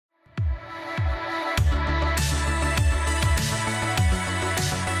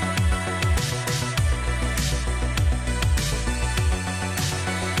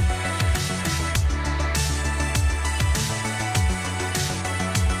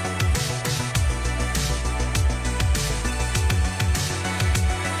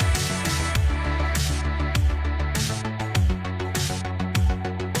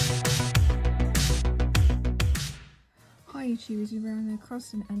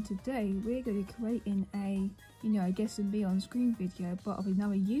Crossing, and today we're going to be creating a, guess and be on screen video, but of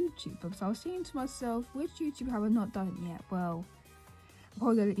another YouTuber. So I was thinking to myself, which YouTuber have I not done it yet? Well, I'm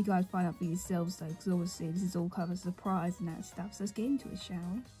probably going to let you guys find out for yourselves though, because obviously this is all kind of a surprise and that stuff. So let's get into it, shall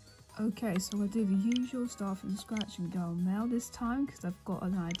we? Okay, so I'll do the usual, start from scratch and go on mail this time, because I've got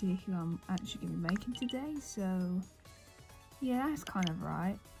an idea who I'm actually going to be making today. So yeah, that's kind of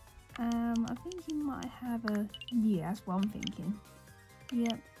right. I think you might have a, yeah, that's what I'm thinking.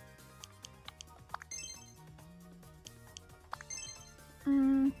 Yep.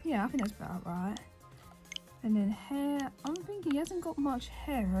 Yeah, I think that's about right. And then hair, I'm thinking he hasn't got much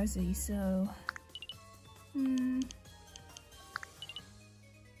hair, has he? So, I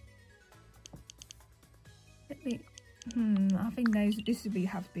think this would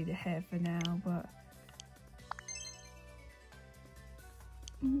have to be the hair for now, but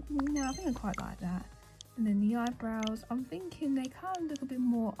no, I think I quite like that. And then the eyebrows, I'm thinking they kind of look a bit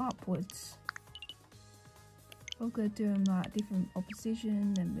more upwards. We're going to do them like different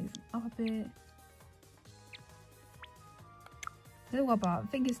opposition, then move them up a bit. I don't know what about, I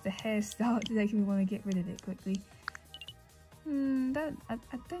think it's the hairstyle that's making me want to get rid of it quickly. It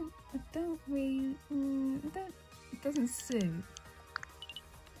doesn't suit.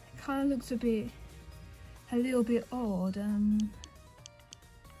 It kind of looks a little bit odd.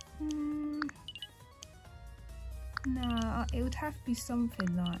 No, it would have to be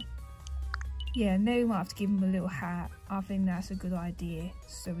something like, yeah, maybe we might have to give him a little hat. I think that's a good idea.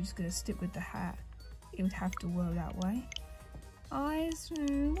 So we're just going to stick with the hat. It would have to work that way. Eyes,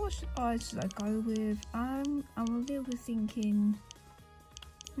 what eyes should I go with? I'm a little bit thinking,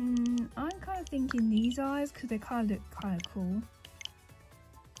 I'm kind of thinking these eyes because they kind of look kind of cool.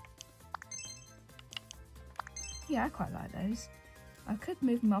 Yeah, I quite like those. I could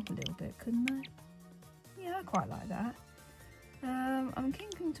move them up a little bit, couldn't I? Yeah, I quite like that. I'm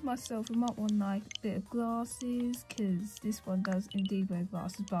thinking to myself, I might want like a bit of glasses, because this one does indeed wear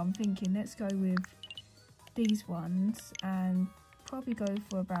glasses, but I'm thinking let's go with these ones and probably go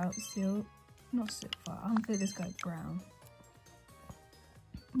for about silk, not silver, I'm going to just go brown.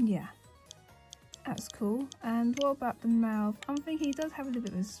 Yeah, that's cool. And what about the mouth? I'm thinking he does have a little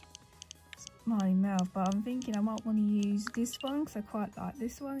bit of a smiley mouth, but I'm thinking I might want to use this one because I quite like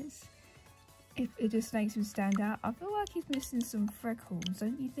this one. It just makes him stand out. I feel like he's missing some freckles,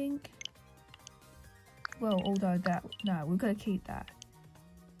 don't you think? Well, although that, no, we're going to keep that.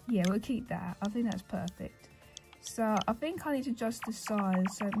 Yeah, we'll keep that. I think that's perfect. So I think I need to adjust the size,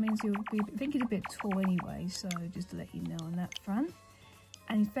 so it means he'll be, I think he's a bit tall anyway, so just to let you know on that front.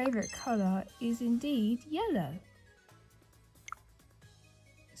 And his favourite colour is indeed yellow.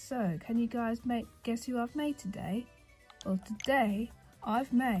 So, can you guys guess who I've made today? Well, today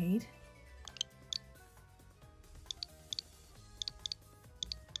I've made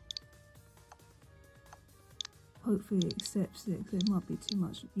hopefully it accepts it, because it might be too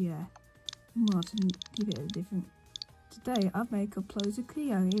much. Yeah, might have to give it a different. Today I've made Composer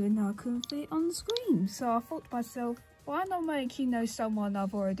Cleo, even though I couldn't fit it on the screen. So I thought to myself, why not make someone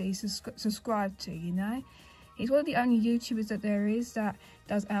I've already subscribed to? He's one of the only YouTubers that there is that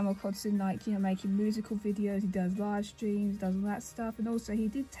does Animal Crossing, like making musical videos. He does live streams, does all that stuff, and also he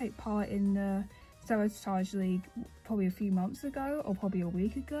did take part in the Sabotage League probably a few months ago, or probably a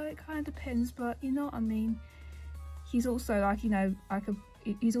week ago. It kind of depends, but you know what I mean. He's also like,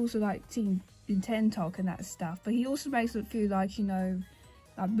 he's also like Team Talk and that stuff, but he also makes a few like,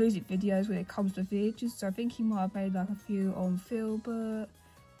 like music videos when it comes to villages. So I think he might have made like a few on Phil, but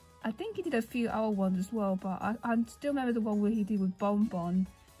I think he did a few other ones as well. But I still remember the one where he did with Bonbon,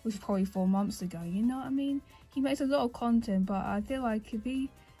 which was probably 4 months ago. You know what I mean? He makes a lot of content, but I feel like if he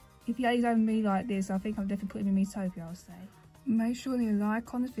had his own me like this, I think I'm definitely putting him in Metopia, I'll say. Make sure you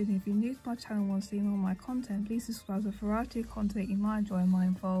like on this video. If you're new to my channel and want to see more of my content, please subscribe to a variety of content you might enjoy and might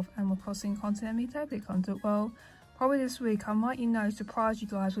involve Animal Crossing content and Metopia content. Well, probably this week I might, surprise you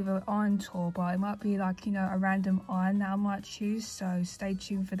guys with an iron tour, but it might be like, a random iron that I might choose, so stay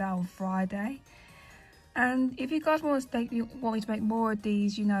tuned for that on Friday. And if you guys want me to make more of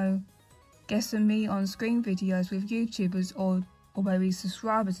these, guess and me on screen videos with YouTubers or maybe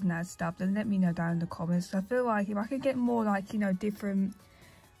subscribers and that stuff, then let me know down in the comments. I feel like if I could get more like, different,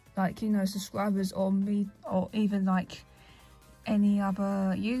 like, subscribers or me, or even like any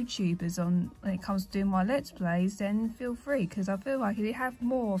other YouTubers on when it comes to doing my Let's Plays, then feel free, because I feel like if you have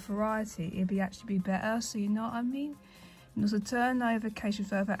more variety, it'd actually be better, so you know what I mean? And also turn notifications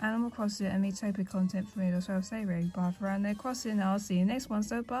for further Animal Crossing and Metopia content for me. That's what I'll say really. Bye for around there crossing. I'll see you next one,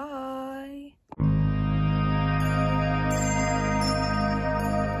 so bye!